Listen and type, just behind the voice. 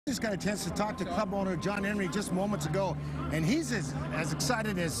Just got a chance to talk to club owner John Henry just moments ago, and he's as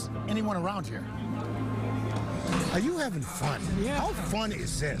excited as anyone around here. Are you having fun? Yeah. How fun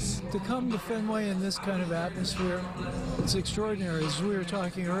is this? To come to Fenway in this kind of atmosphere, it's extraordinary. As we were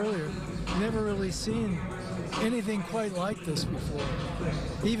talking earlier, never really seen anything quite like this before,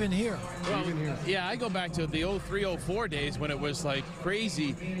 even here. Well, yeah, I go back to the 03-04 days when it was like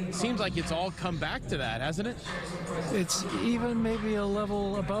crazy. It seems like it's all come back to that, hasn't it? It's even maybe a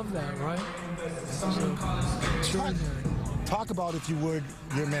level above that, right? So, extraordinary. Talk about, if you would,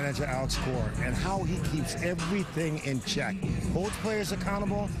 your manager, Alex Cora, and how he keeps everything in check. Holds players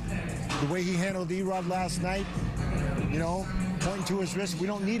accountable. The way he handled E-Rod last night, you know, pointing to his wrist. We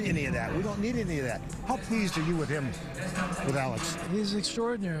don't need any of that. We don't need any of that. How pleased are you with him, with Alex? He's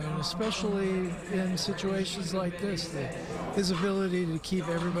extraordinary, and especially in situations like this. His ability to keep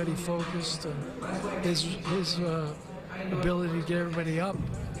everybody focused and his ability to get everybody up.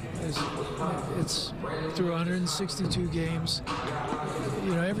 It's through 162 games.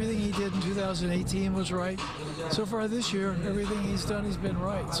 You know, everything he did in 2018 was right. So far this year, everything he's done has been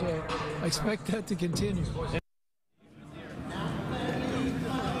right. So I expect that to continue.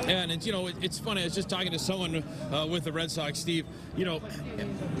 And you know, it's funny. I was just talking to someone with the Red Sox, Steve. You know,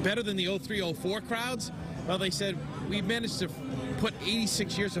 better than the 03-04 crowds. Well, they said we managed to put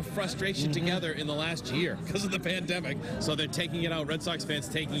 86 years of frustration together in the last year because of the pandemic. So they're taking it out. Red Sox fans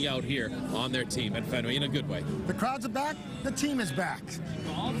taking it out here on their team at Fenway in a good way. The crowds are back. The team is back.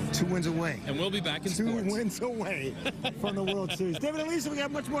 2 wins away. And we'll be back in 2 sports. wins away from the World Series. David and Lisa, we got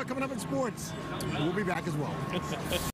much more coming up in sports. We'll be back as well.